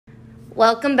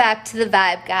Welcome back to The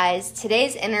Vibe, guys.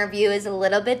 Today's interview is a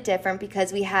little bit different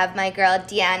because we have my girl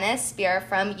Deanna Espir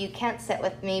from You Can't Sit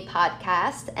With Me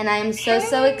podcast, and I am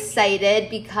so excited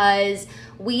because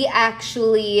we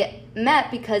actually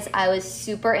met because I was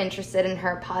super interested in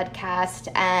her podcast,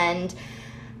 and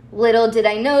little did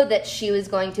I know that she was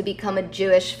going to become a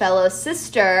Jewish fellow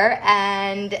sister,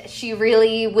 and she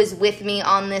really was with me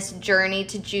on this journey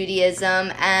to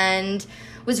Judaism and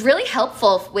was really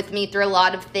helpful with me through a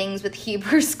lot of things with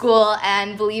Hebrew school.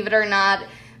 And believe it or not,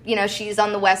 you know, she's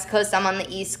on the West Coast, I'm on the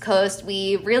East Coast.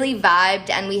 We really vibed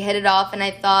and we hit it off, and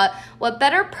I thought, what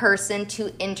better person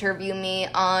to interview me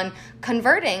on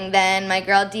converting than my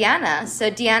girl Deanna.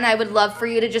 So Deanna, I would love for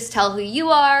you to just tell who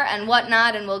you are and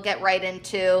whatnot, and we'll get right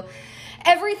into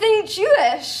everything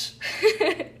Jewish.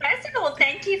 First of all,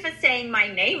 thank you for saying my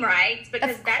name right,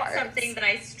 because that's something that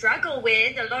I struggle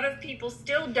with. A lot of people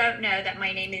still don't know that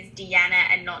my name is Deanna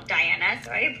and not Diana,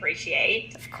 so I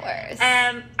appreciate. Of course.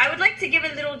 I would like to give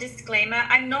a little disclaimer.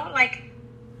 I'm not like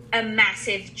a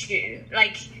massive Jew.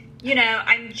 Like, you know,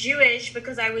 I'm Jewish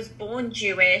because I was born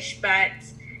Jewish, but,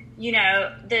 you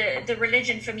know, the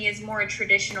religion for me is more a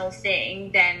traditional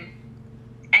thing than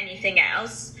anything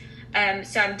else.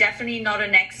 So I'm definitely not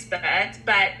an expert,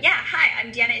 but yeah, hi,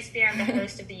 I'm Deanna Espir. I'm the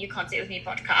host of the You Can't Sit With Me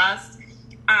podcast.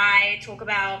 I talk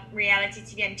about reality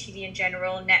TV and TV in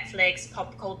general, Netflix,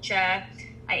 pop culture.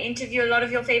 I interview a lot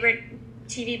of your favorite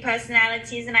TV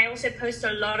personalities, and I also post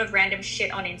a lot of random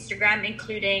shit on Instagram,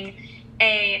 including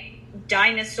a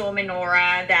dinosaur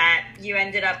menorah that you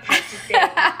ended up purchasing,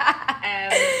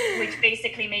 which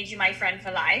basically made you my friend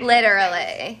for life.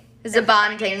 Literally. It was a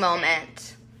bonding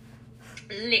moment.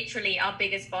 Literally our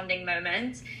biggest bonding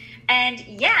moment. And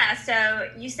yeah, so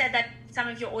you said that some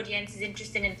of your audience is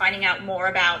interested in finding out more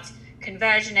about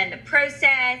conversion and the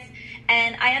process,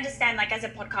 and I understand, like, as a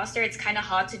podcaster, it's kind of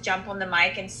hard to jump on the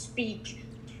mic and speak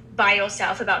by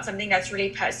yourself about something that's really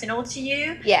personal to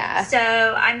you. Yeah. So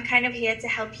I'm kind of here to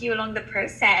help you along the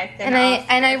process. And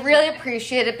I really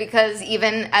appreciate it, because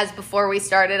even as before we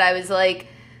started, I was like,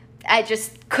 I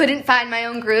just couldn't find my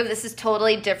own groove. This is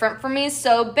totally different for me,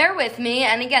 so bear with me.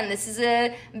 And again, this is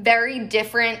a very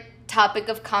different topic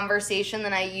of conversation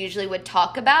than I usually would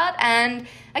talk about. And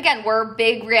again, we're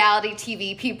big reality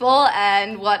TV people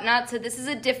and whatnot, so this is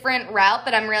a different route,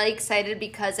 but I'm really excited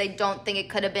because I don't think it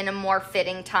could have been a more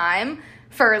fitting time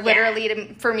for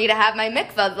for me to have my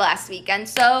mikvah last weekend.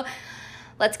 So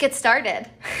let's get started.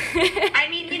 I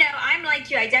mean, you know, I'm like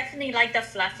you. I definitely like the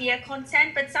fluffier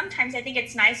content, but sometimes I think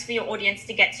it's nice for your audience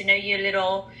to get to know you a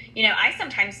little. You know, I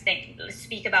sometimes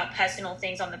speak about personal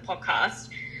things on the podcast.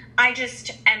 I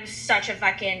just am such a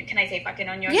fucking, can I say fucking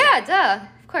on your show? Yeah, duh.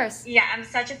 Of course. Yeah, I'm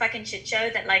such a fucking shit show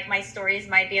that, like, my stories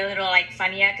might be a little, like,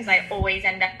 funnier because I always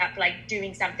end up, like,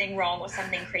 doing something wrong or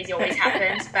something crazy always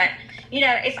happens. But, you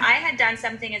know, if I had done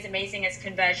something as amazing as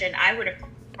conversion, I would have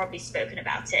probably spoken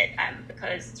about it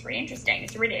because it's really interesting.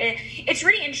 It's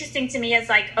really interesting to me as,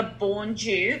 like, a born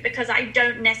Jew, because I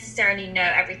don't necessarily know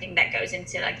everything that goes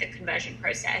into, like, the conversion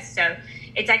process. So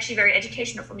it's actually very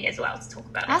educational for me as well to talk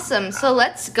about. Awesome. So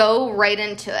let's go right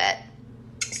into it.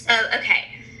 So, okay.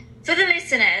 For the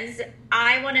listeners,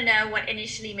 I want to know what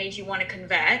initially made you want to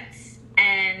convert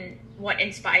and what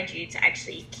inspired you to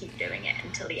actually keep doing it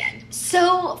until the end.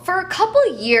 So for a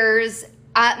couple years,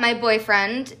 my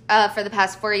boyfriend, for the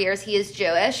past 4 years, he is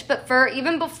Jewish, but for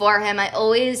even before him,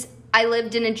 I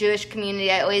lived in a Jewish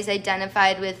community. I always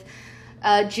identified with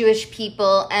Jewish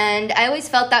people, and I always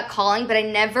felt that calling, but I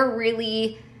never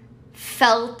really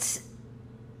felt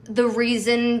the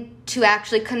reason to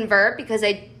actually convert, because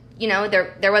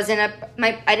there wasn't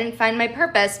I didn't find my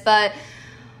purpose. But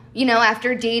you know,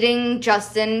 after dating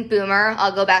Justin Boomer,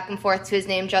 I'll go back and forth to his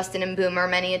name, Justin and Boomer,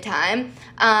 many a time.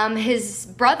 His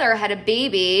brother had a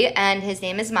baby, and his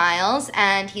name is Miles,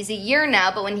 and he's a year now.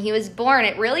 But when he was born,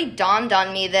 it really dawned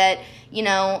on me that, you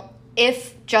know,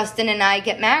 if Justin and I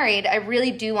get married, I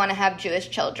really do want to have Jewish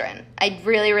children. I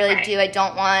really, really do. I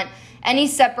don't want any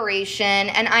separation.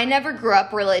 And I never grew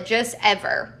up religious,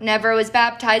 ever. Never was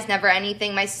baptized, never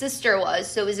anything. My sister was.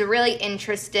 So it was a really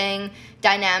interesting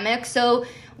dynamic. So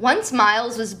once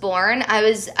Miles was born, I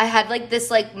had like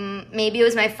this, like, maybe it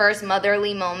was my first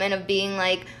motherly moment of being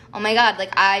like, oh my God,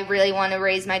 like, I really want to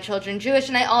raise my children Jewish.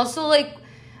 And I also, like,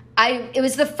 it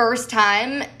was the first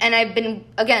time, and I've been,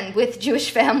 again, with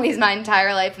Jewish families my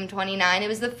entire life. I'm 29. It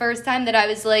was the first time that I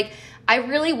was like, I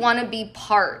really want to be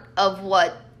part of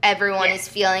what everyone is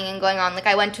feeling and going on. Like,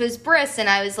 I went to his bris, and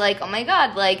I was like, oh my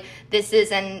God, like, this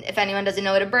is, and if anyone doesn't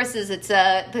know what a bris is, it's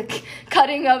the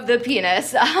cutting of the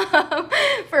penis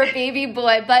for a baby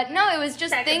boy. But no, it was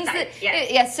just things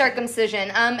that, circumcision.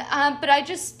 But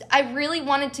I really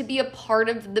wanted to be a part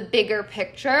of the bigger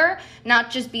picture,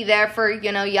 not just be there for,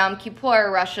 Yom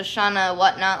Kippur, Rosh Hashanah,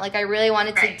 whatnot. Like, I really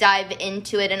wanted to dive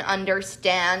into it and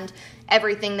understand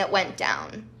everything that went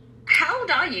down. How old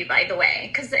are you, by the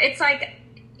way? Because it's like,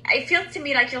 it feels to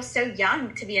me like you're so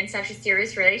young to be in such a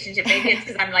serious relationship. Maybe it's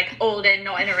because I'm like older and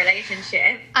not in a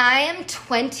relationship. I am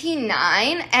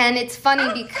 29, and it's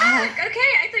funny because... Fuck. Okay,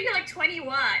 I thought you were like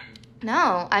 21.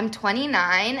 No, I'm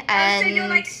 29, and...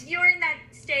 so you're in that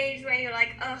stage where you're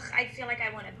like, ugh, I feel like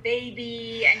I want a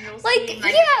baby, and you'll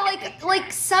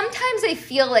like sometimes I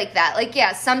feel like that. Like,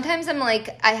 yeah, sometimes I'm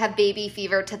like, I have baby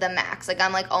fever to the max. Like,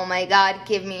 I'm like, oh my God,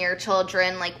 give me your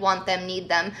children, like, want them, need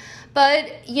them. But,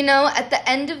 at the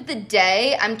end of the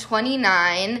day, I'm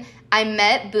 29. I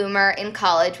met Boomer in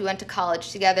college. We went to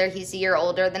college together. He's a year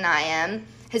older than I am.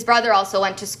 His brother also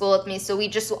went to school with me, so we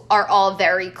just are all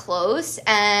very close.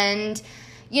 And,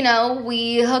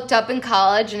 we hooked up in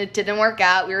college, and it didn't work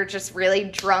out. We were just really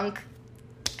drunk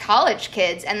college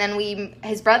kids. And then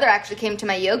his brother actually came to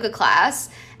my yoga class,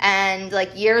 and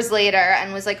like years later,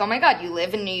 and was like, oh my God, you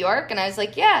live in New York? And I was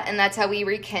like, yeah. And that's how we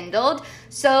rekindled.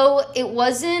 So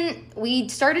we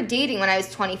started dating when I was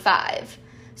 25.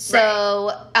 So,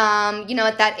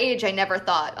 at that age, I never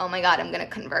thought, oh my God, I'm going to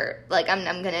convert. Like, I'm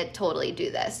going to totally do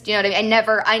this. Do you know what I mean?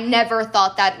 I never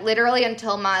thought that. Literally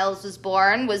until Miles was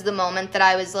born was the moment that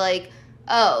I was like,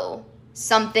 oh,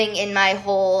 something in my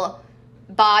whole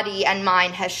body and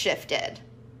mind has shifted.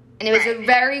 And it was a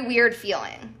very weird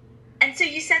feeling. And so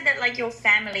you said that, like, your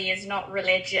family is not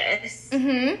religious,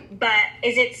 mm-hmm. but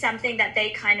is it something that they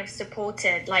kind of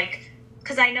supported? Like,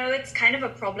 because I know it's kind of a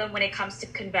problem when it comes to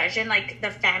conversion. Like,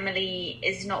 the family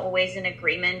is not always in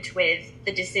agreement with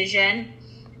the decision.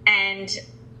 And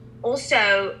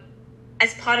also,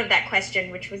 as part of that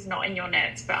question, which was not in your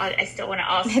notes, but I still want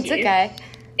to ask you. It's okay.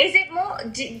 Is it more,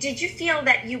 did you feel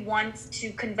that you want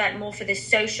to convert more for the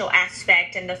social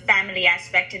aspect and the family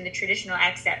aspect and the traditional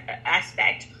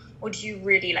aspect? Or do you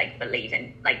really, like, believe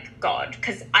in, like, God?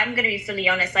 Because I'm going to be fully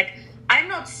honest, like, I'm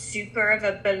not super of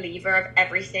a believer of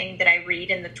everything that I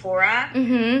read in the Torah,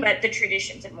 mm-hmm. but the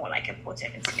traditions are more, like,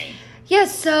 important to me. Yeah,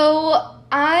 so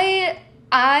I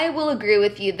will agree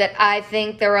with you that I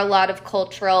think there were a lot of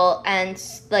cultural and,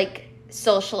 like,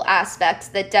 social aspects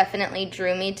that definitely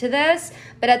drew me to this.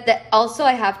 But also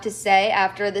I have to say,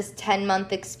 after this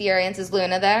 10-month experience, is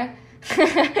Luna there?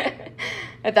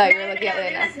 I thought you were looking at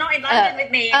Luna. Luna's not in London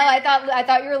with me. Oh, I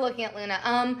thought you were looking at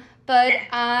Luna. But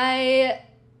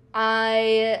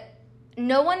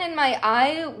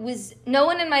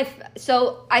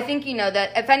so I think you know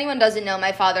that if anyone doesn't know,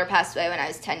 my father passed away when I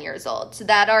was 10 years old. So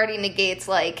that already negates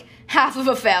like half of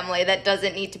a family that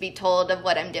doesn't need to be told of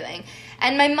what I'm doing.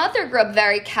 And my mother grew up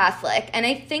very Catholic, and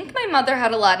I think my mother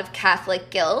had a lot of Catholic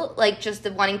guilt, like just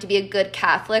of wanting to be a good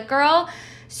Catholic girl.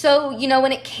 So,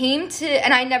 when it came to,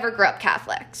 and I never grew up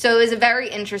Catholic, so it was a very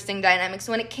interesting dynamic.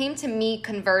 So when it came to me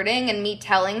converting and me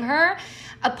telling her,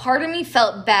 a part of me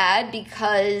felt bad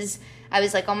because I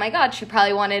was like, oh my God, she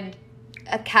probably wanted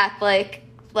a Catholic,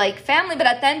 like, family. But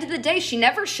at the end of the day, she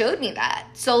never showed me that.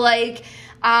 So, like,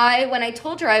 when I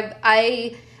told her,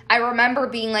 I remember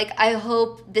being like, I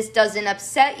hope this doesn't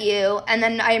upset you. And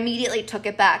then I immediately took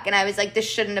it back. And I was like, this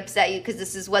shouldn't upset you because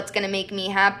this is what's going to make me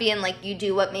happy. And, like, you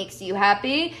do what makes you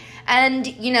happy. And,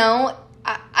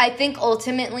 I think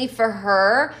ultimately for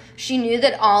her, she knew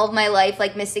that all of my life,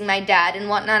 like missing my dad and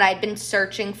whatnot, I'd been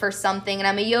searching for something. And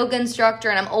I'm a yoga instructor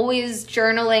and I'm always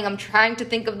journaling. I'm trying to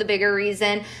think of the bigger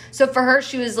reason. So for her,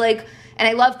 she was like, and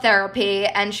I love therapy.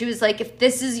 And she was like, if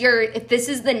this is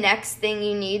the next thing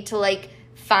you need to, like,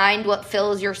 find what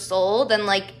fills your soul, then,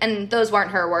 like, and those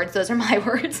weren't her words, those are my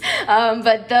words.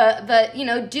 But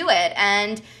do it.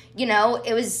 And,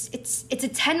 it's a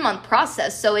 10-month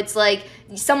process. So it's like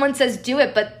someone says do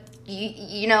it, but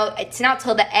it's not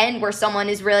till the end where someone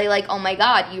is really like, oh my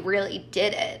God, you really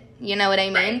did it. You know what I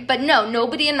mean? Right. But no,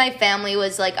 nobody in my family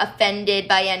was, like, offended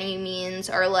by any means,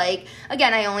 or, like,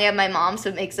 again, I only have my mom, so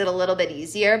it makes it a little bit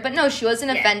easier. But no, she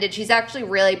wasn't offended. She's actually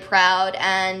really proud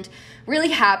and really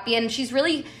happy, and she's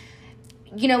really,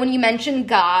 when you mention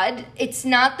God, it's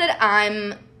not that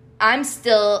I'm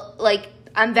still, like,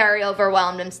 I'm very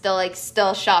overwhelmed. I'm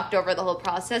still shocked over the whole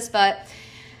process, but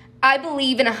I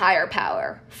believe in a higher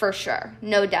power, for sure.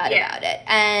 No doubt about it.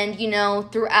 And,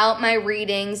 throughout my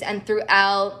readings and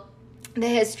throughout the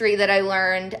history that I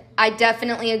learned, I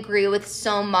definitely agree with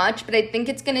so much, but I think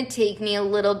it's going to take me a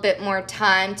little bit more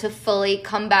time to fully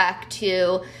come back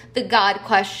to the God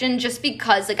question, just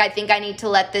because, like, I think I need to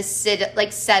let this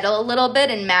settle a little bit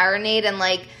and marinate and,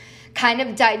 like, kind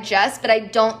of digest, but I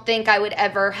don't think I would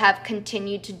ever have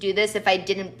continued to do this if I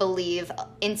didn't believe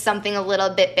in something a little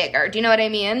bit bigger. Do you know what I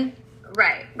mean?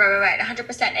 Right,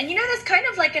 100%. And there's kind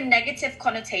of like a negative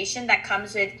connotation that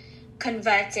comes with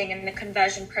converting and the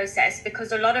conversion process,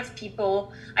 because a lot of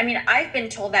people, I've been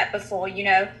told that before,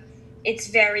 it's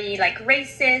very like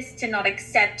racist to not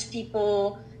accept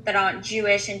people that aren't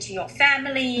Jewish into your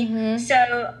family.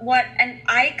 And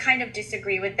I kind of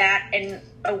disagree with that in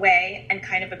a way and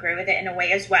kind of agree with it in a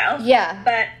way as well. Yeah.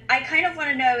 But I kind of want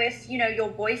to know if, your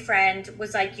boyfriend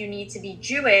was like, you need to be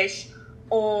Jewish,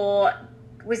 or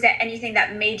was there anything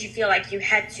that made you feel like you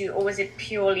had to, or was it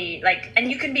purely like,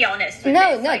 and you can be honest with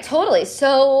this, No, totally.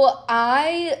 So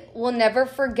I will never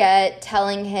forget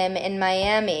telling him in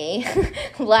Miami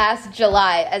last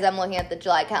July, as I'm looking at the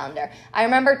July calendar, I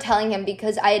remember telling him,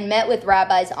 because I had met with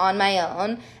rabbis on my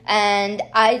own, and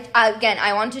I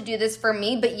want to do this for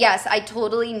me, but yes, I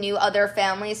totally knew other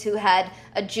families who had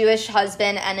a Jewish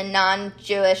husband and a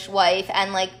non-Jewish wife,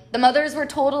 and like the mothers were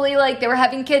totally like, they were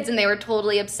having kids and they were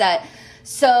totally upset.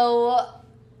 So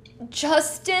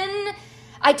Justin,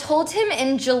 I told him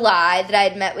in July that I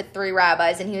had met with 3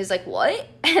 rabbis, and he was like, what?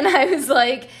 And I was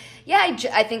like, yeah,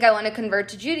 I think I want to convert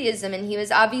to Judaism. And he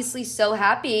was obviously so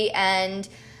happy. And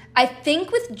I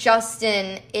think with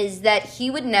Justin is that he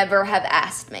would never have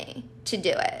asked me to do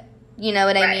it. You know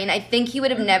what I mean? I think he would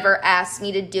have never asked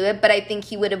me to do it, but I think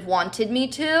he would have wanted me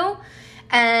to.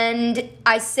 And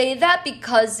I say that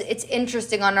because it's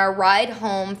interesting. On our ride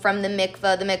home from the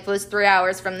mikveh was 3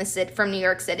 hours from New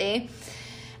York City.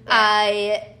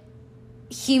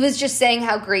 He was just saying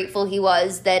how grateful he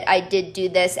was that I did do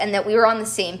this and that we were on the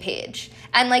same page.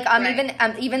 And like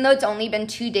even though it's only been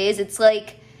 2 days, it's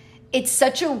like it's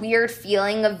such a weird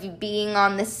feeling of being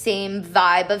on the same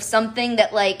vibe of something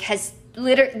that like has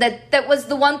that was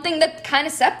the one thing that kind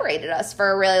of separated us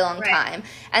for a really long time.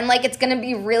 And like it's gonna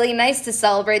be really nice to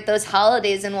celebrate those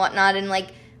holidays and whatnot and like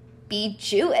be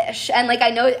Jewish. And like I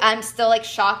know I'm still like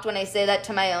shocked when I say that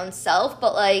to my own self,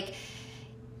 but like,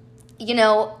 you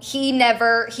know, he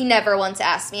never once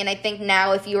asked me. And I think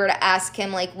now if you were to ask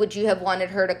him like, would you have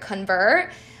wanted her to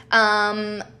convert,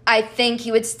 I think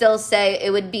he would still say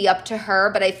it would be up to her,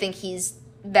 but I think he's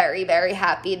very, very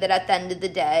happy that at the end of the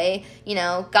day, you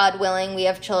know, God willing, we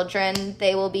have children,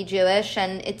 they will be Jewish,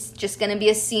 and it's just going to be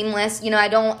a seamless, you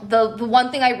know, the one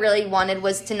thing I really wanted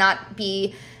was to not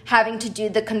be having to do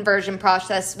the conversion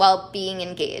process while being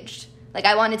engaged. Like,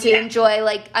 I wanted to enjoy,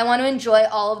 I want to enjoy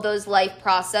all of those life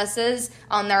processes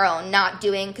on their own, not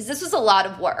doing, because this was a lot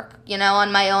of work, you know,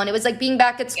 on my own. It was like being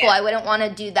back at school. I wouldn't want to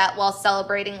do that while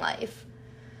celebrating life.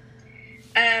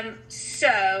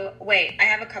 So, wait, I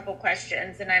have a couple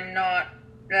questions, and I'm not,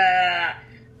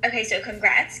 okay, so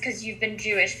congrats, because you've been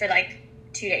Jewish for,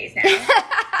 2 days now.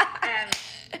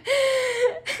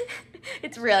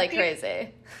 It's really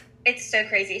crazy. It's so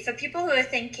crazy. For people who are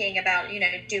thinking about, you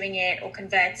know, doing it or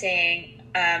converting,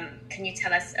 can you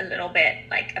tell us a little bit,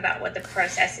 about what the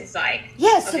process is like?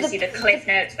 Yeah, so obviously the Cliff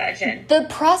Notes version. The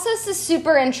process is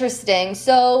super interesting.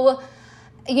 So,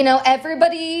 you know, every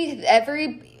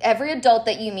adult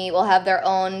that you meet will have their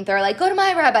own, they're like, go to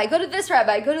my rabbi, go to this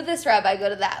rabbi, go to this rabbi, go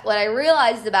to that. What I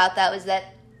realized about that was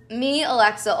that me,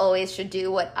 Alexa, always should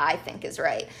do what I think is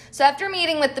right. So after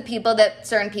meeting with the people that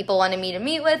certain people wanted me to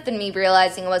meet with and me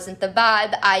realizing it wasn't the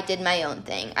vibe, I did my own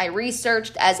thing. I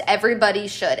researched, as everybody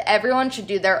should. Everyone should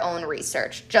do their own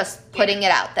research, just putting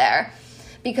it out there.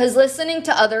 Because listening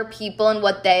to other people and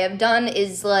what they have done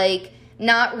is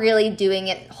not really doing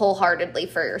it wholeheartedly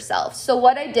for yourself. So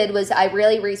what I did was I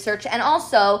really researched, and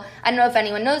also, I don't know if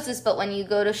anyone knows this, but when you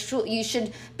go to shul, you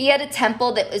should be at a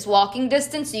temple that is walking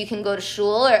distance so you can go to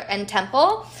shul and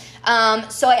temple.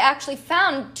 So I actually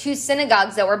found 2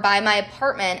 synagogues that were by my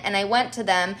apartment, and I went to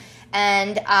them,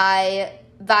 and I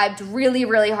vibed really,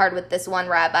 really hard with this one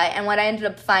rabbi. And what I ended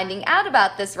up finding out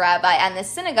about this rabbi and this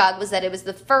synagogue was that it was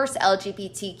the first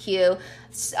LGBTQ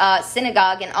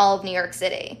synagogue in all of New York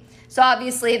City. So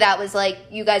obviously that was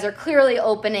you guys are clearly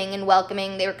opening and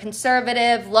welcoming. They were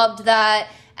conservative, loved that.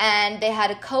 And they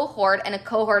had a cohort, and a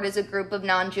cohort is a group of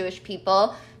non-Jewish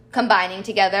people combining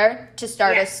together to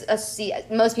start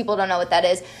most people don't know what that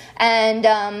is.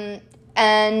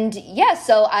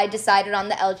 So I decided on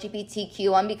the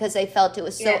LGBTQ one because I felt it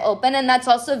was so open. And that's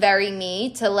also very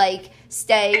me to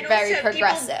stay very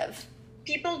progressive.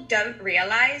 People don't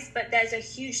realize, but there's a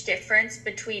huge difference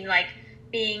between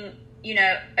being you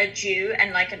know, a Jew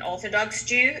and like an Orthodox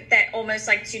Jew. They're almost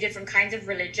like two different kinds of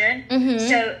religion.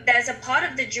 So there's a part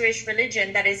of the Jewish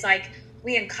religion that is like,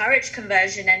 we encourage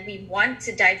conversion and we want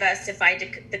to diversify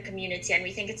the community, and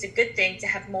we think it's a good thing to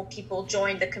have more people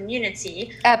join the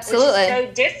community. Absolutely. Which is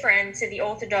so different to the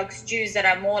Orthodox Jews that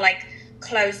are more like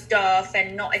closed off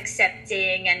and not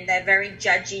accepting, and they're very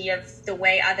judgy of the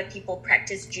way other people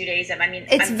practice Judaism. I mean,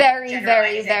 it's very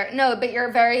no, but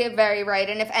you're very, very right.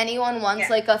 And if anyone wants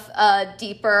like a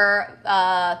deeper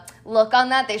look on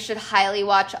that, they should highly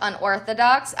watch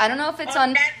Unorthodox. I don't know if it's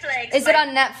on Netflix. Is it on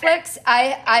Netflix?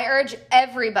 I urge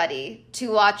everybody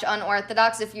to watch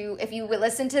Unorthodox. If you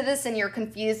listen to this and you're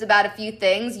confused about a few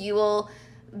things, you will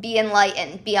be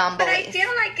enlightened beyond belief. But I feel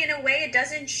like in a way it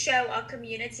doesn't show our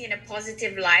community in a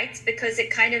positive light, because it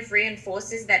kind of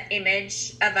reinforces that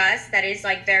image of us that is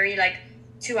like very like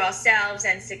to ourselves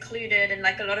and secluded, and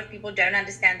like a lot of people don't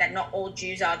understand that not all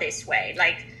Jews are this way.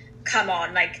 Like, come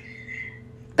on, like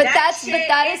that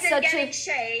is such getting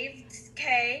shaved,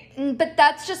 okay? But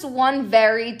that's just one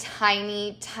very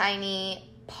tiny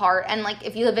part. And like,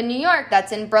 if you live in New York,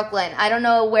 that's in Brooklyn. I don't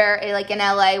know where, like in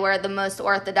LA, where the most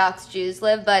Orthodox Jews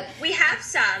live, but we have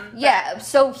some. Yeah,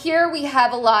 so here we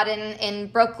have a lot in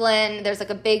Brooklyn. There's like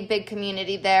a big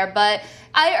community there, but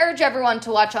I urge everyone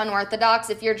to watch Unorthodox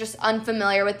if you're just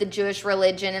unfamiliar with the Jewish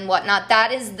religion and whatnot.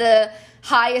 That is the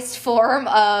highest form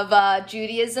of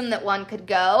Judaism that one could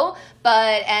go.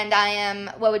 But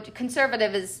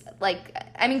conservative is like,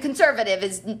 I mean, conservative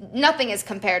is nothing is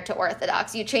compared to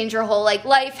Orthodox. You change your whole like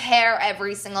life, hair,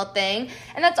 every single thing.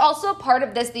 And that's also part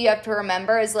of this that you have to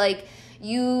remember is like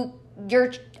you're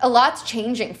a lot's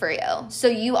changing for you. So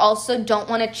you also don't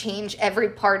want to change every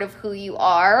part of who you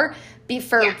are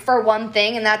for one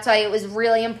thing. And that's why it was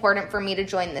really important for me to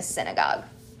join this synagogue.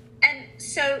 And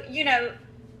so, you know,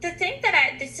 the thing that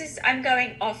I'm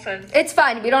going off of. It's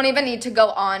fine. We don't even need to go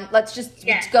on. Let's just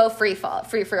go free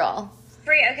for all.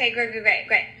 Okay,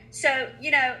 great. So,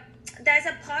 you know, there's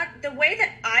a part, the way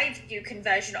that I view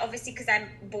conversion, obviously because I'm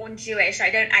born Jewish, I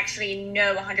don't actually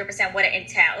know 100% what it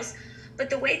entails. But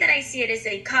the way that I see it is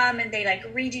they come and they like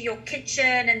redo your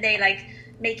kitchen and they like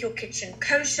make your kitchen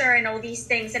kosher and all these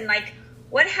things. And like,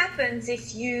 what happens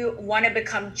if you want to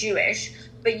become Jewish,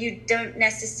 but you don't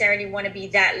necessarily want to be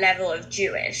that level of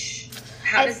Jewish?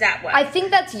 How does that work? I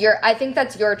think that's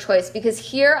your choice, because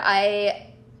here my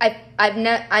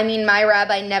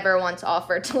rabbi never once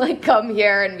offered to like come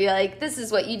here and be like, this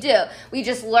is what you do. We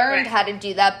just learned how to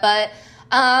do that. But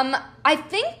I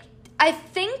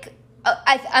think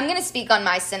I'm going to speak on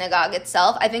my synagogue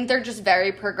itself. I think they're just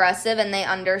very progressive, and they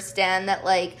understand that,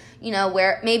 like, you know,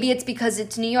 where maybe it's because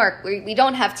it's New York. We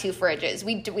don't have 2 fridges.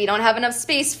 We don't have enough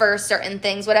space for certain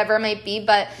things, whatever it might be.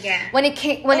 But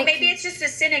maybe it's just a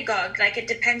synagogue. Like, it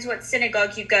depends what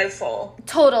synagogue you go for.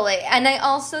 Totally. And I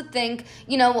also think,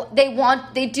 you know,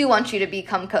 they do want you to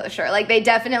become kosher. Like, they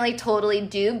definitely totally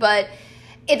do. But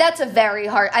that's a very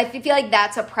hard. I feel like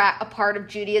that's a part of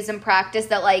Judaism practice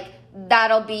that, like,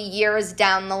 that'll be years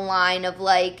down the line of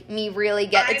like me really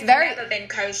I've never been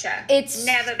kosher. It's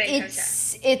never been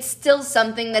kosher. It's still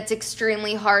something that's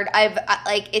extremely hard.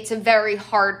 It's a very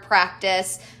hard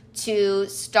practice to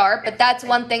start, but that's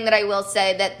one thing that I will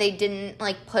say that they didn't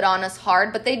like put on us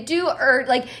hard, but they do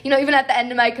like, you know, even at the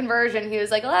end of my conversion, he was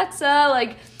like, Alexa,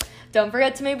 like, don't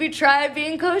forget to maybe try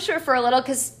being kosher for a little,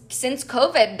 because since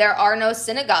COVID, there are no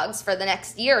synagogues for the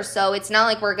next year, so it's not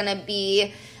like we're going to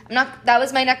be... that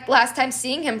was my last time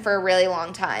seeing him for a really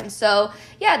long time. So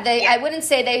I wouldn't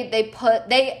say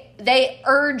they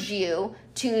urge you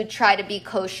to try to be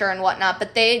kosher and whatnot,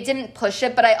 but they didn't push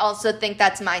it. But I also think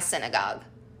that's my synagogue.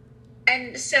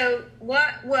 And so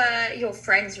what were your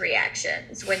friends'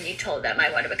 reactions when you told them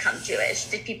I want to become Jewish?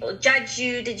 Did people judge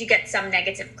you? Did you get some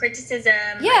negative criticism?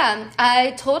 Yeah,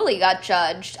 I totally got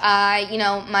judged.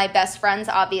 My best friends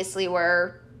obviously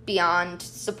were beyond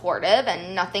supportive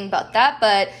and nothing but that,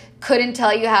 but couldn't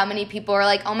tell you how many people are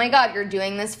like, oh my God, you're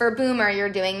doing this for Boomer,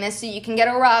 you're doing this so you can get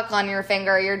a rock on your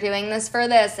finger, you're doing this for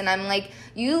this. And I'm like,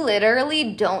 you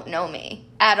literally don't know me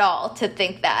at all to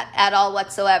think that at all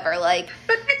whatsoever. Like,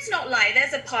 but let's not lie,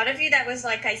 there's a part of you that was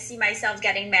like, I see myself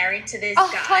getting married to this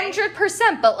guy.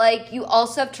 100%, but like, you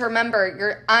also have to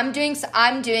remember, I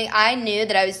knew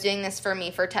that I was doing this for me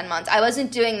for 10 months. I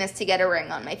wasn't doing this to get a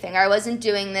ring on my finger. I wasn't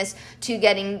doing this to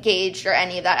get engaged or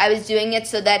any of that. I was doing it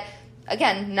so that,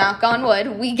 again, knock on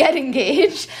wood, we get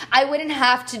engaged. I wouldn't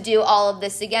have to do all of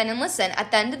this again. And listen,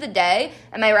 at the end of the day,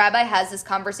 and my rabbi has this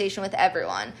conversation with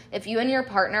everyone, if you and your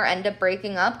partner end up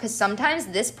breaking up, because sometimes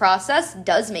this process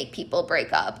does make people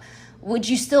break up, would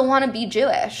you still want to be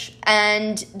Jewish?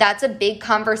 And that's a big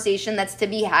conversation that's to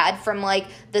be had from like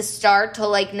the start to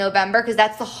like November, because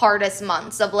that's the hardest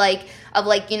months of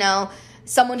you know,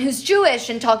 someone who's Jewish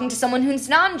and talking to someone who's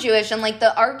non-Jewish and like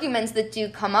the arguments that do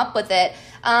come up with it.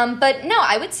 But no,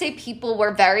 I would say people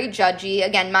were very judgy.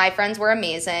 Again, my friends were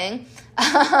amazing.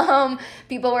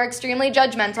 People were extremely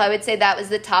judgmental. I would say that was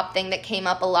the top thing that came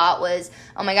up a lot was,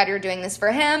 oh my God, you're doing this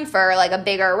for him, for like a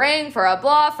bigger ring, for a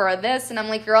blah, for a this. And I'm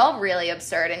like, you're all really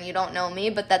absurd and you don't know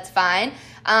me, but that's fine.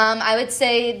 I would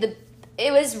say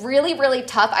it was really, really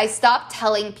tough. I stopped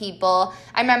telling people.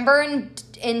 I remember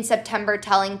in September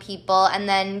telling people and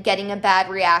then getting a bad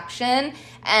reaction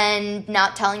and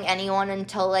not telling anyone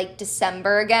until like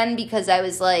December again, because I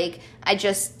was like,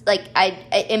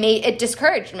 it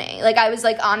discouraged me. Like I was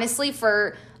like, honestly,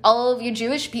 for all of you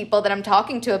Jewish people that I'm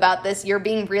talking to about this, you're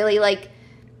being really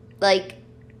like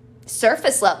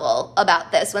surface level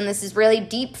about this when this is really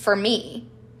deep for me.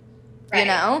 Right. You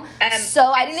know? So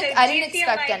I didn't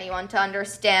expect anyone to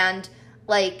understand,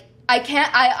 like,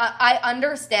 I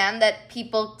understand that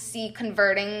people see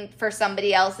converting for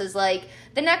somebody else as like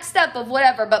the next step of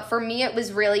whatever, but for me it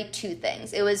was really two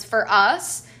things. It was for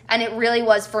us, and it really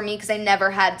was for me because I never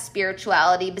had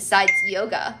spirituality besides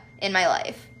yoga in my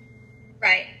life.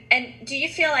 Right. And do you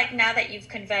feel like now that you've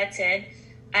converted,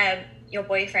 your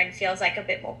boyfriend feels like a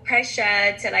bit more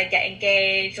pressure to like get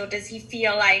engaged, or does he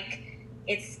feel like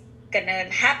it's gonna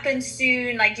happen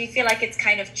soon? Like, do you feel like it's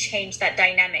kind of changed that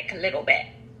dynamic a little bit?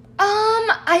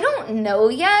 I don't know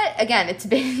yet. Again, it's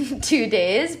been 2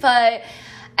 days, and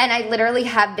I literally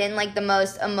have been like the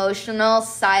most emotional,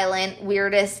 silent,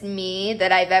 weirdest me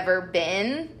that I've ever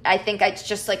been. I think it's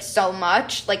just like so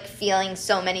much, like feeling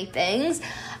so many things.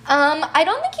 I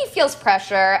don't think he feels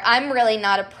pressure. I'm really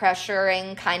not a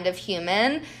pressuring kind of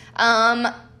human.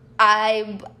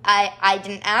 I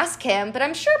didn't ask him, but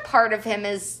I'm sure part of him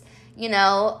is, you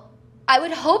know, I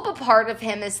would hope a part of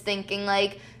him is thinking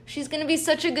like, she's going to be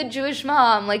such a good Jewish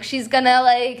mom. Like, she's going to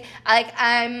I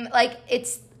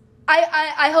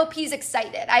hope he's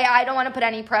excited. I don't want to put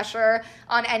any pressure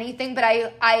on anything, but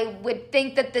I would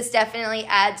think that this definitely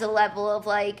adds a level of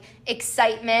like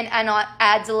excitement and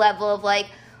adds a level of like,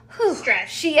 stress.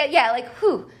 She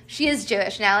is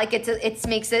Jewish now. Like it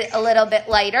makes it a little bit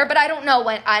lighter, but I don't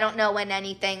know when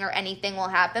anything will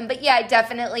happen. But yeah, I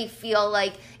definitely feel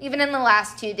like even in the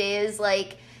last 2 days,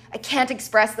 like I can't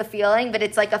express the feeling, but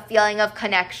it's like a feeling of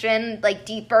connection, like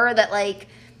deeper that like,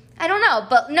 I don't know,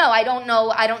 but no, I don't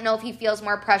know if he feels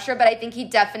more pressure, but I think he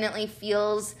definitely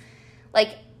feels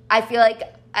like, I feel like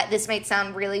this might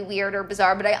sound really weird or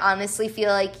bizarre, but I honestly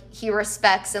feel like he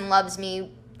respects and loves me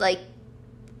like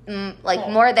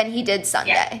more than he did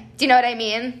Sunday. Yeah. Do you know what I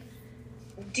mean?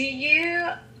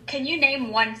 Can you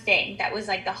name one thing that was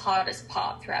like the hardest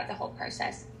part throughout the whole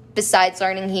process? Besides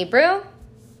learning Hebrew?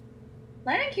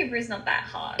 Learning Hebrew is not that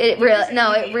hard. It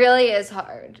really is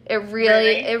hard. It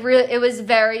was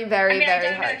very, very, very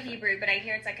hard. I don't know Hebrew, but I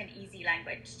hear it's like an easy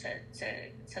language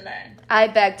to learn. I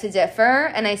beg to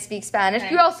differ, and I speak Spanish.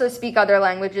 Okay. You also speak other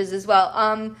languages as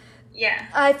well. Yeah.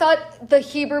 I thought the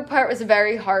Hebrew part was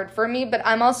very hard for me, but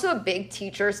I'm also a big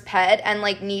teacher's pet and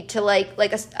like need to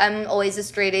I'm always a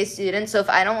straight A student, so if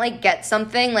I don't like get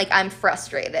something, like I'm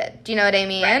frustrated. Do you know what I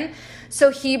mean? Right. So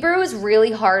Hebrew is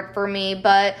really hard for me,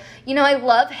 but, you know, I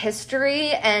love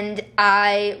history and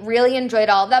I really enjoyed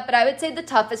all of that, but I would say the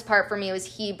toughest part for me was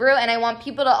Hebrew, and I want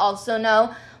people to also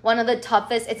know one of the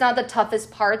toughest, it's not the toughest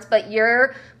parts, but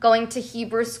you're going to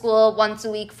Hebrew school once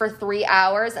a week for 3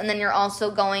 hours, and then you're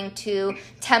also going to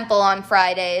temple on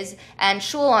Fridays and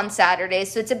shul on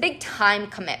Saturdays, so it's a big time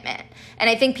commitment. And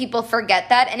I think people forget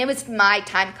that, and it was my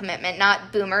time commitment,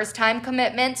 not Boomer's time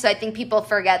commitment, so I think people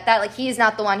forget that. Like, he's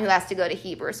not the one who has to go to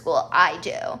Hebrew school, I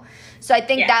do. So I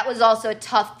think that was also a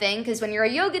tough thing, because when you're a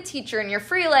yoga teacher and you're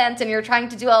freelance and you're trying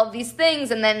to do all of these things,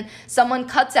 and then someone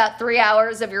cuts out 3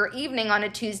 hours of your evening on a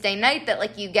Tuesday night that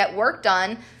like you get work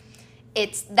done,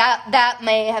 it's that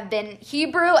may have been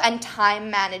Hebrew, and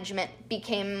time management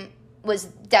was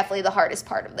definitely the hardest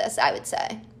part of this, I would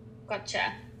say.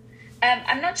 Gotcha.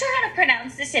 I'm not sure how to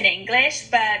pronounce this in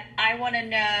English, but I want to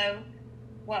know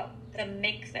what the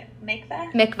mikveh?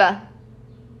 Mikveh,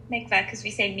 because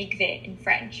we say mikveh in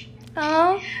French.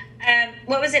 Oh.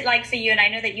 What was it like for you? And I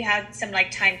know that you had some like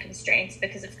time constraints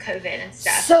because of COVID and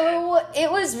stuff. So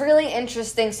it was really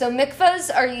interesting. So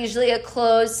mikvahs are usually a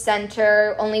closed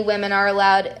center. Only women are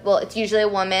allowed. Well, it's usually a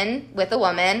woman with a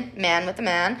woman, man with a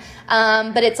man.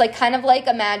 But it's like kind of like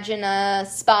imagine a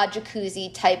spa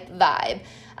jacuzzi type vibe.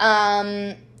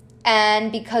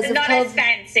 And because of not COVID, as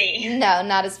fancy. No,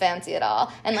 not as fancy at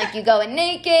all. And like you go in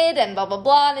naked and blah, blah,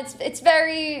 blah. And it's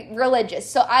very religious.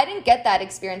 So I didn't get that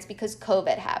experience because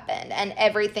COVID happened and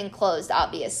everything closed,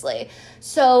 obviously.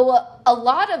 So a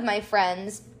lot of my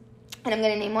friends, and I'm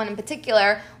going to name one in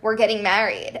particular, were getting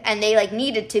married. And they like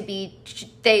needed to be,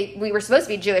 we were supposed to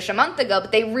be Jewish a month ago,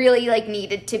 but they really like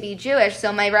needed to be Jewish.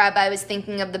 So my rabbi was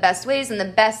thinking of the best ways, and the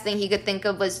best thing he could think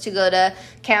of was to go to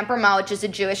Camp Ramah, which is a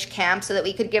Jewish camp, so that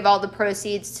we could give all the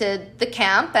proceeds to the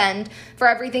camp and for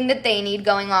everything that they need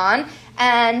going on.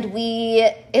 And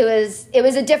it was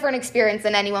a different experience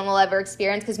than anyone will ever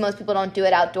experience because most people don't do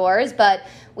it outdoors. But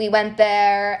we went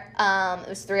there. It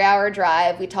was a 3-hour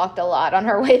drive. We talked a lot on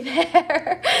our way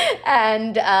there.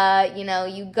 And,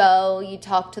 you go, you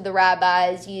talk to the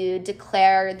rabbis, you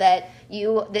declare that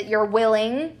you're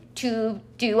willing to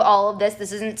do all of this.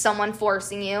 This isn't someone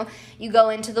forcing you. You go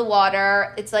into the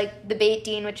water. It's like the Beit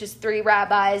Din, which is 3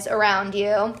 rabbis around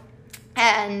you.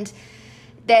 And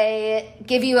they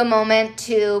give you a moment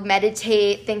to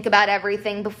meditate, think about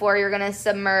everything before you're going to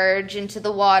submerge into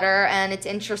the water. And it's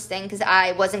interesting because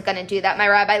I wasn't going to do that. My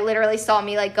rabbi literally saw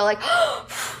me go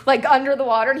like under the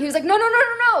water. And he was like,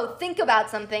 no, think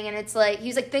about something. And it's like, he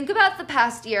was like, think about the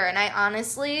past year. And I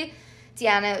honestly,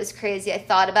 Deanna, it was crazy. I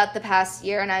thought about the past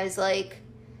year and I was like,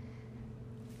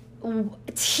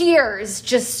 tears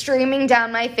just streaming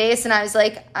down my face, and I was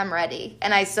like, I'm ready.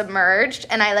 And I submerged,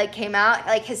 and I came out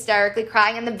hysterically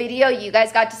crying. And the video you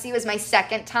guys got to see was my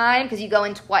second time because you go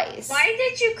in twice. Why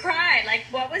did you cry?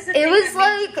 What was the thing it was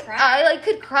that made you cry? I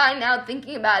could cry now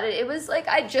thinking about it. It was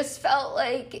I just felt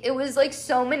like it was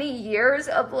so many years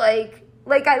of I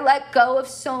let go of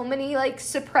so many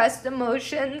suppressed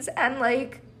emotions, and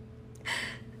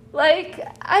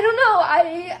I don't know,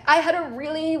 I had a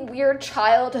really weird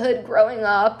childhood growing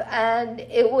up, and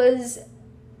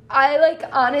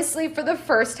honestly, for the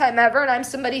first time ever, and I'm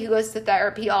somebody who goes to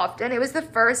therapy often, it was the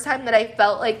first time that I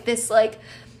felt this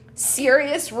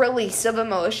serious release of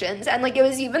emotions. And it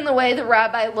was even the way the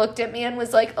rabbi looked at me and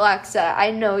was like, Alexa,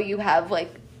 I know you have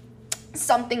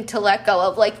something to let go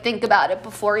of, think about it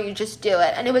before you just do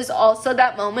it. And it was also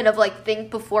that moment of think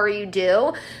before you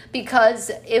do,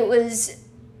 because it was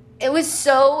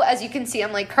so, as you can see,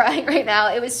 I'm crying right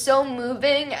now. It was so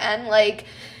moving, and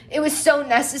it was so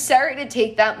necessary to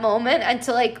take that moment and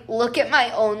to look at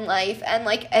my own life and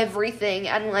everything.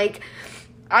 And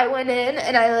I went in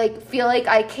and I feel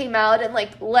I came out and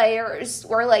layers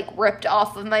were ripped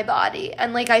off of my body.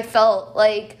 And I felt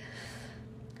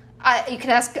you can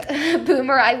ask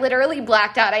Boomer, I literally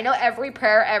blacked out. I know every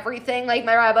prayer, everything. My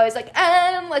rabbi was like,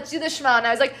 let's do the Shema. And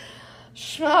I was like,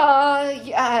 Shema,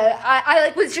 yeah.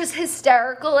 I was just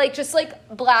hysterical, just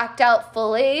blacked out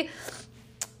fully.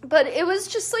 But it was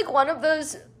just one of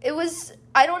those,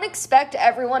 I don't expect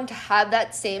everyone to have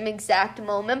that same exact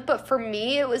moment, but for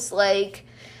me, it was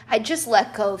I just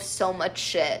let go of so much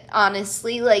shit,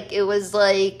 honestly. It was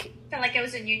I felt like it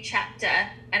was a new chapter,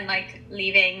 and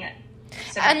leaving.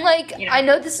 And I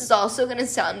know this is also going to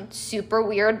sound super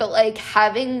weird, but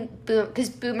having because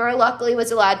Boomer luckily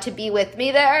was allowed to be with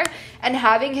me there, and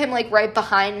having him right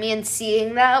behind me and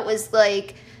seeing that was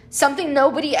something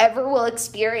nobody ever will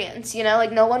experience,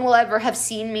 no one will ever have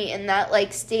seen me in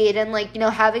that state. And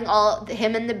having all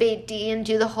him and the Beit Din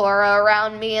do the horror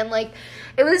around me, and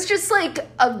it was just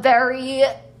a very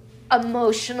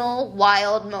emotional,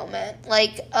 wild moment,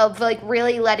 of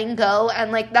really letting go.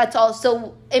 And that's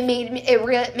also, it made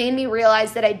me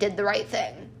realize that I did the right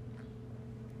thing.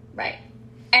 Right.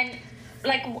 And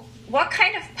what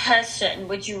kind of person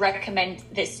would you recommend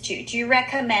this to? Do you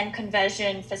recommend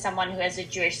conversion for someone who has a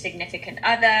Jewish significant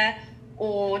other,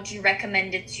 or do you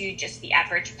recommend it to just the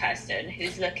average person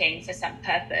who's looking for some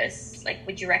purpose?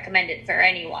 Would you recommend it for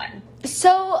anyone?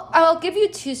 So I'll give you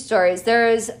 2 stories.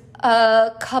 There's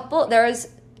a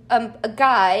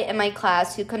guy in my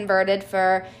class who converted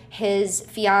for his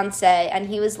fiance, and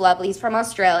he was lovely. He's from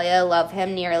Australia. Love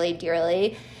him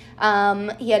dearly.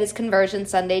 He had his conversion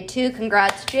Sunday too.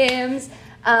 Congrats, James.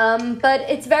 But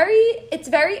it's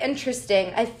very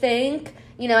interesting. I think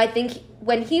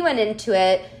when he went into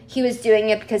it, he was doing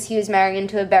it because he was married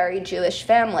into a very Jewish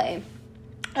family.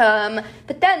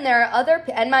 But then there are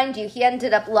and mind you, he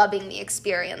ended up loving the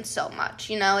experience so much.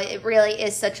 It really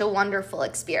is such a wonderful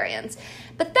experience.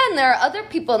 But then there are other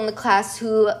people in the class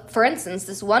who, for instance,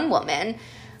 this one woman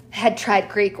had tried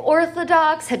Greek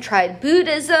Orthodox, had tried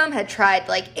Buddhism, had tried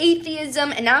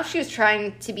atheism, and now she was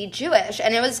trying to be Jewish.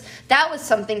 And that was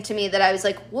something to me that I was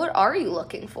like, what are you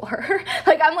looking for?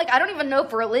 I don't even know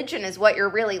if religion is what you're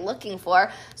really looking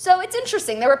for. So it's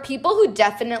interesting. There were people who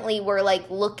definitely were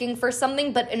looking for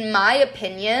something, but in my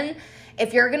opinion,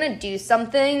 if you're going to do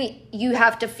something, you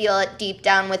have to feel it deep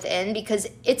down within, because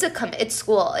it's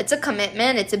school. It's a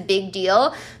commitment. It's a big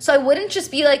deal. So I wouldn't just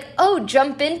be like, oh,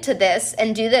 jump into this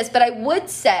and do this. But I would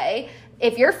say,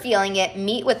 if you're feeling it,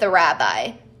 meet with a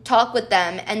rabbi, talk with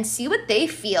them, and see what they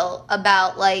feel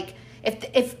about, like,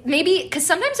 if maybe, because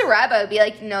sometimes a rabbi would be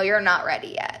like, no, you're not ready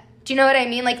yet. Do you know what I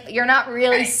mean? Like, you're not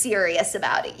really serious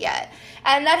about it yet.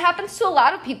 And that happens to a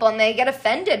lot of people, and they get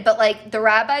offended. But, like, the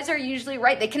rabbis are usually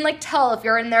right. They can, like, tell if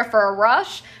you're in there for a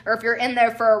rush or if you're in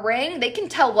there for a ring. They can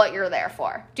tell what you're there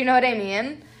for. Do you know what I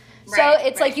mean? So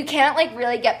it's like you can't, like,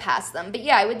 really get past them. But,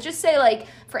 yeah, I would just say, like,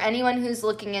 for anyone who's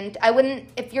looking in,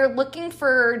 if you're looking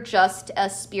for just a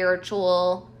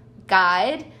spiritual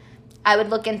guide, I would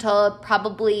look into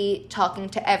probably talking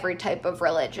to every type of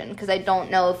religion, because I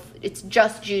don't know if it's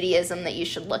just Judaism that you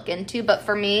should look into. But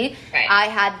for me, I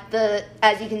had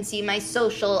as you can see, my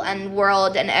social and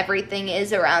world and everything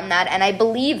is around that, and I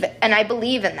believe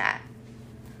in that.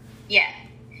 Yeah.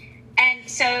 And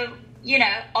so, you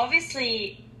know,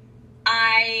 obviously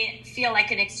I feel like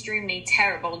an extremely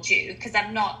terrible Jew, because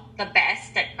I'm not the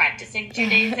best at practicing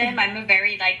Judaism. I'm a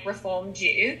very, like, reformed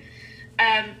Jew.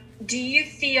 Do you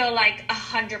feel like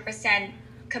 100%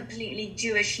 completely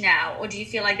Jewish now? Or do you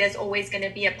feel like there's always going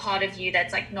to be a part of you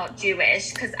that's, like, not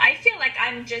Jewish? Because I feel like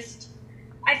I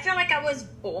feel like I was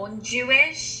born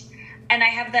Jewish and I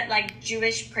have that, like,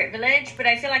 Jewish privilege, but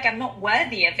I feel like I'm not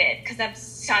worthy of it because I'm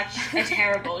such a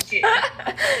terrible Jew.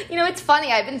 You know, it's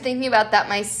funny. I've been thinking about that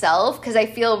myself, because I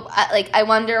feel like, I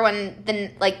wonder when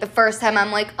the first time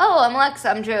I'm like, oh, I'm Alexa,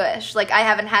 I'm Jewish. Like, I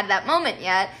haven't had that moment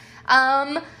yet.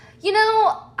 You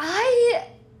know, I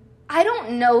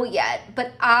don't know yet,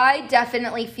 but I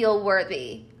definitely feel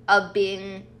worthy of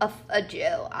being a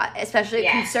Jew, especially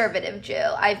a conservative Jew.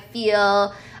 I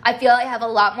feel I have a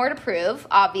lot more to prove,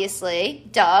 obviously.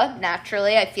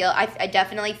 Naturally. I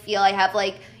definitely feel I have,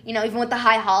 like, you know, even with the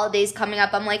high holidays coming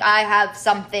up, I'm like, I have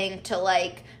something to,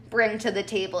 like, bring to the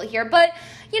table here. But,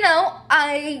 you know,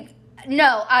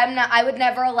 no, I'm not. I would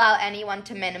never allow anyone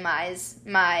to minimize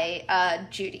my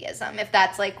Judaism, if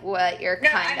that's, like, what you're kind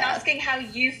of. No, I'm asking how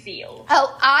you feel.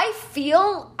 Oh, I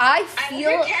feel.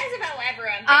 Who cares about what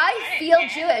everyone thinks? I feel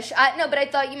Jewish. No, but I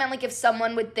thought you meant, like, if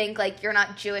someone would think, like, you're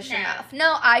not Jewish enough.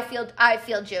 No, I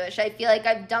feel Jewish. I feel like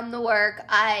I've done the work.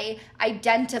 I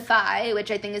identify, which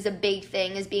I think is a big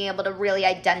thing, is being able to really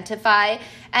identify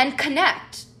and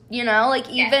connect. You know, like,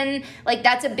 even, like,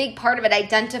 that's a big part of it,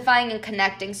 identifying and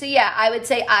connecting. So, yeah, I would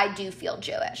say I do feel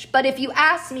Jewish. But if you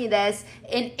asked me this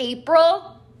in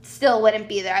April, still wouldn't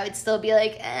be there. I would still be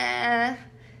like, I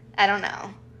don't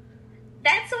know.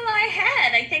 That's all I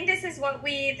had. I think this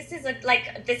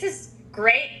is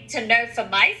great to know for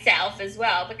myself as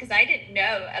well, because I didn't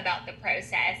know about the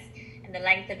process and the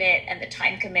length of it and the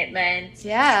time commitment.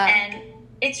 Yeah. And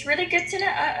it's really good to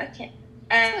know. Okay.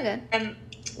 It's all good.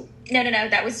 No,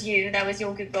 that was you. That was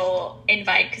your Google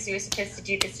invite, because you were supposed to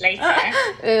do this later.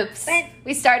 Oops. But,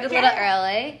 we started a little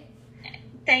early.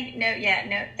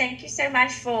 Thank you so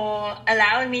much for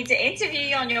allowing me to interview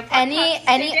you on your podcast.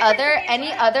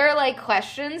 Any other like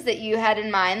questions that you had in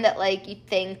mind that, like, you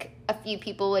think a few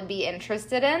people would be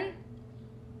interested in?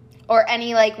 Or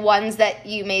any, like, ones that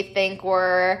you may think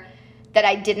were that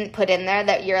I didn't put in there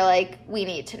that you're like, we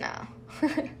need to know?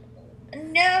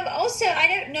 No, also, I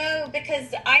don't know,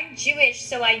 because I'm Jewish,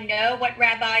 so I know what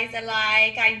rabbis are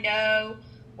like. I know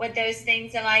what those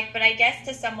things are like. But I guess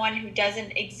to someone who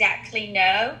doesn't exactly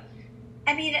know,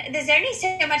 I mean, there's only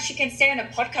so much you can say on a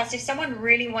podcast. If someone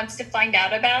really wants to find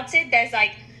out about it, there's,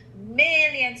 like,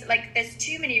 millions, like, there's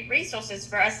too many resources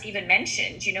for us to even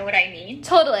mention. Do you know what I mean?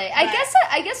 Totally. I guess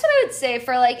what I would say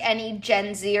for, like, any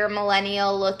Gen Z or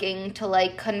millennial looking to,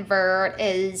 like, convert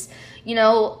is, you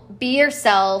know, be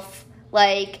yourself.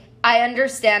 Like, I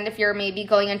understand if you're maybe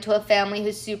going into a family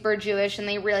who's super Jewish and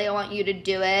they really want you to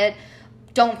do it.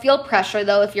 Don't feel pressure,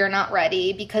 though, if you're not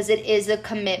ready, because it is a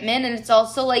commitment, and it's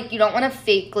also, like, you don't want to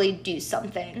fakely do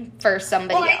something for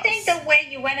somebody else. Well, I think the way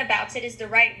you went about it is the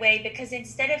right way, because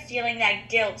instead of feeling that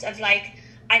guilt of, like,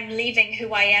 I'm leaving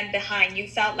who I am behind, you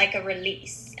felt like a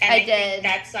release. And I did. Think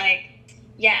that's, like,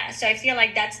 yeah, so I feel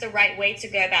like that's the right way to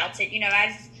go about it. You know,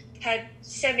 I've heard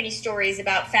so many stories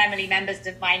about family members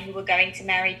of mine who were going to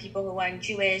marry people who weren't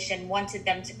Jewish and wanted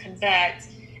them to convert,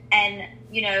 and,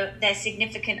 you know, their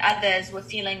significant others were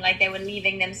feeling like they were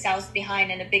leaving themselves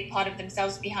behind and a big part of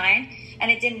themselves behind,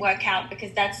 and it didn't work out,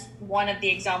 because that's one of the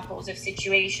examples of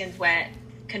situations where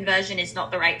conversion is not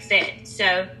the right fit.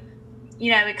 So,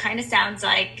 you know, it kind of sounds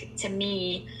like, to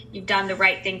me, you've done the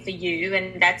right thing for you,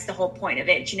 and that's the whole point of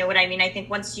it. You know what I mean? I think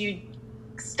once you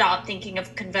start thinking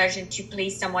of conversion to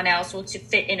please someone else or to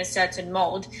fit in a certain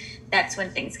mold, that's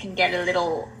when things can get a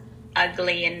little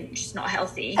ugly and just not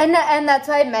healthy. And that's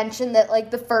why I mentioned that,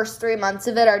 like, the first 3 months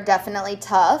of it are definitely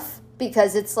tough,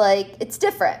 because it's like, it's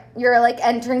different. You're like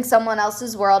entering someone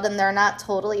else's world and they're not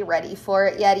totally ready for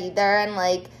it yet either. And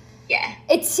like, yeah,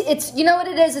 it's you know what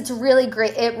it is? It's really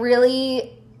great. It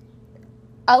really,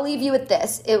 I'll leave you with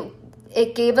this.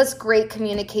 It gave us great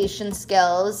communication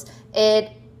skills.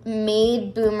 It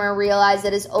made Boomer realize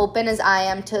that as open as I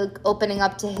am to opening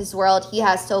up to his world, he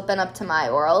has to open up to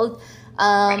my world.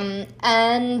 Right.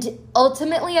 And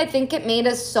ultimately, I think it made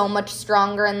us so much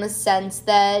stronger in the sense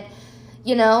that,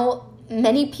 you know,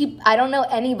 many people, I don't know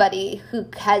anybody who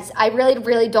has, I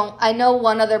really don't, I know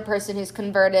one other person who's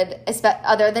converted,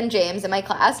 other than James in my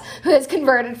class, who has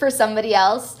converted for somebody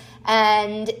else,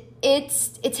 and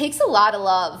it takes a lot of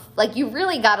love. Like, you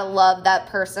really gotta love that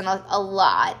person a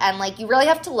lot, and like, you really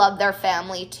have to love their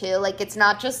family too. Like, it's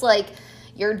not just like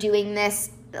you're doing this,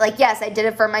 like, yes, I did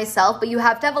it for myself, but you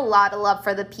have to have a lot of love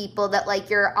for the people that, like,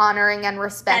 you're honoring and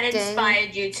respecting. That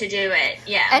inspired you to do it,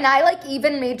 yeah. And I, like,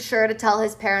 even made sure to tell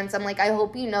his parents, I'm like, I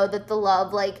hope you know that the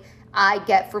love, like, I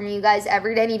get from you guys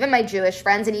every day, and even my Jewish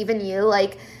friends, and even you,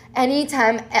 like,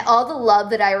 anytime, all the love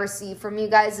that I receive from you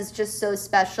guys is just so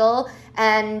special,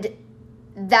 and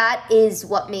that is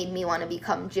what made me want to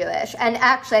become Jewish. And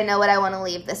actually, I know what I want to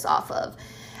leave this off of.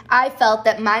 I felt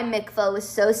that my mikvah was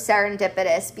so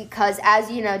serendipitous because,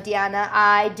 as you know, Deanna,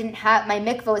 I didn't have, my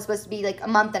mikvah was supposed to be like a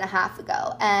month and a half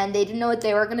ago, and they didn't know what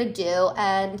they were going to do,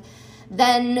 and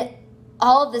then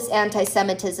all of this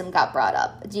anti-Semitism got brought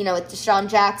up, you know, with Deshaun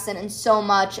Jackson and so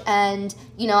much, and,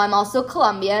 you know, I'm also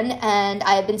Colombian, and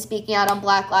I have been speaking out on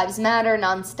Black Lives Matter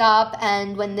nonstop,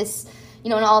 and when this, you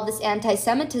know, when all this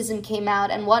anti-Semitism came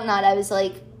out and whatnot, I was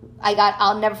like,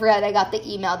 I'll never forget, I got the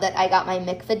email that I got my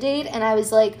mikvah date, and I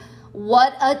was like,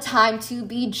 what a time to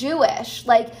be Jewish.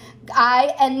 Like,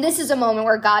 and this is a moment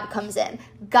where God comes in.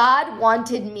 God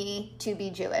wanted me to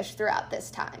be Jewish throughout this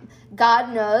time.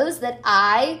 God knows that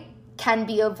I can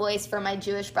be a voice for my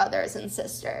Jewish brothers and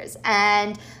sisters,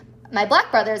 and my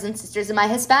Black brothers and sisters, and my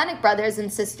Hispanic brothers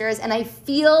and sisters, and I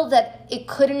feel that it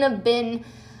couldn't have been,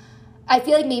 I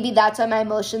feel like maybe that's why my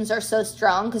emotions are so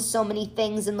strong, because so many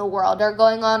things in the world are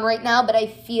going on right now, but I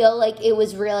feel like it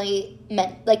was really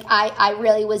meant, like, I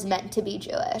really was meant to be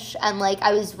Jewish, and, like,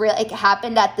 I was really, it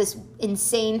happened at this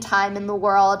insane time in the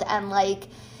world, and, like,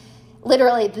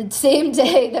 literally the same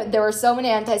day that there were so many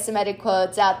anti-Semitic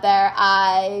quotes out there,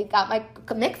 I got my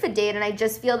mikvah date, and I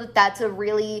just feel that that's a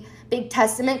really big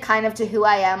testament kind of to who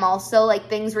I am also. Like,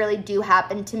 things really do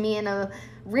happen to me in a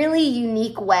really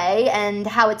unique way and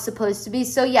how it's supposed to be.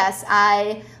 So yes,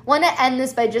 I want to end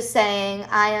this by just saying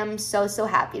I am so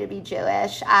happy to be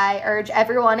Jewish. I urge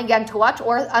everyone again to watch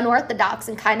Unorthodox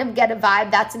and kind of get a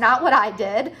vibe. That's not what I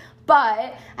did,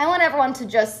 but I want everyone to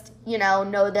just, you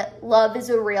know that love is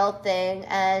a real thing,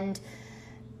 and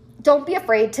don't be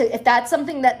afraid to, if that's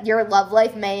something that your love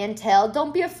life may entail,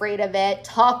 don't be afraid of it.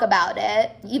 Talk about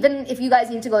it. Even if you guys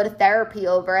need to go to therapy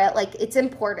over it, like, it's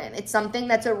important. It's something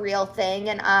that's a real thing,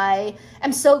 and I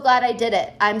am so glad I did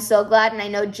it. I'm so glad, and I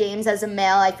know James, as a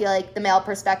male, I feel like the male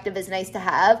perspective is nice to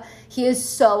have. He is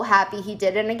so happy he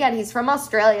did it, and again, he's from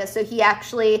Australia, so he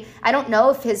actually, I don't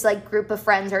know if his, like, group of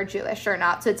friends are Jewish or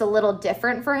not, so it's a little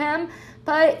different for him.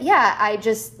 But yeah, I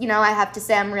just, I have to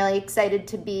say I'm really excited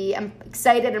I'm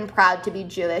excited and proud to be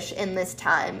Jewish in this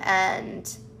time,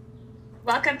 and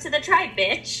welcome to the tribe,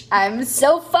 bitch. I'm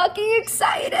so fucking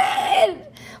excited.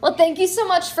 Well, thank you so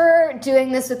much for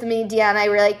doing this with me, Deanna. I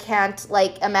really can't,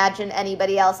 like, imagine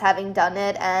anybody else having done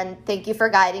it, and thank you for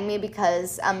guiding me,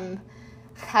 because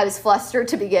I was flustered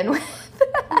to begin with.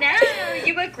 No,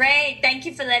 you were great. Thank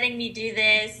you for letting me do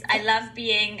this. I love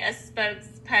being a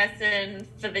spokesperson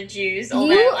for the Jews,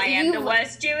 although I am the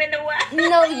worst Jew in the world.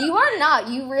 No, you are not.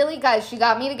 You really, guys, she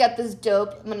got me to get this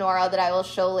dope menorah that I will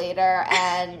show later.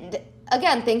 And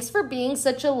again, thanks for being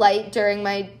such a light during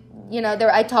my,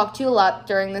 I talked to you a lot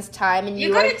during this time. And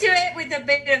you got to do it with a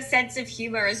bit of sense of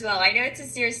humor as well. I know it's a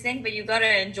serious thing, but you got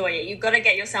to enjoy it. You got to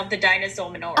get yourself the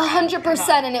dinosaur menorah. 100%.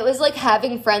 And it was like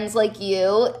having friends like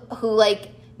you who, like,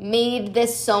 made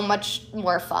this so much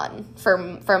more fun for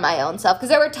my own self, because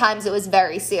there were times it was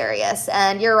very serious,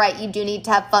 and you're right, you do need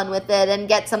to have fun with it and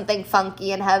get something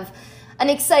funky and have an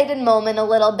excited moment a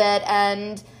little bit.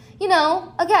 And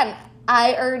again,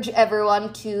 I urge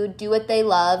everyone to do what they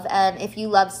love, and if you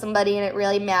love somebody and it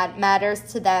really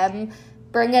matters to them,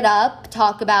 bring it up,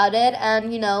 talk about it,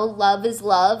 and love is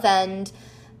love. And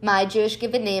My Jewish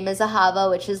given name is Ahava,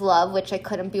 which is love, which I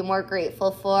couldn't be more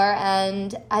grateful for.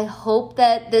 And I hope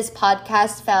that this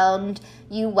podcast found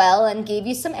you well and gave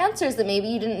you some answers that maybe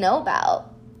you didn't know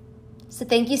about. So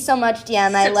thank you so much,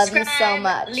 Deanna. I love you so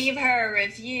much. Leave her a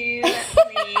review,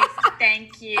 please.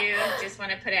 Thank you. Just want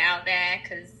to put it out there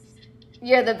because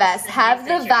you're the best. Have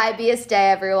the vibiest day,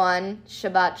 everyone.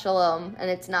 Shabbat Shalom. And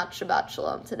it's not Shabbat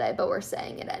Shalom today, but we're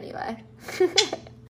saying it anyway.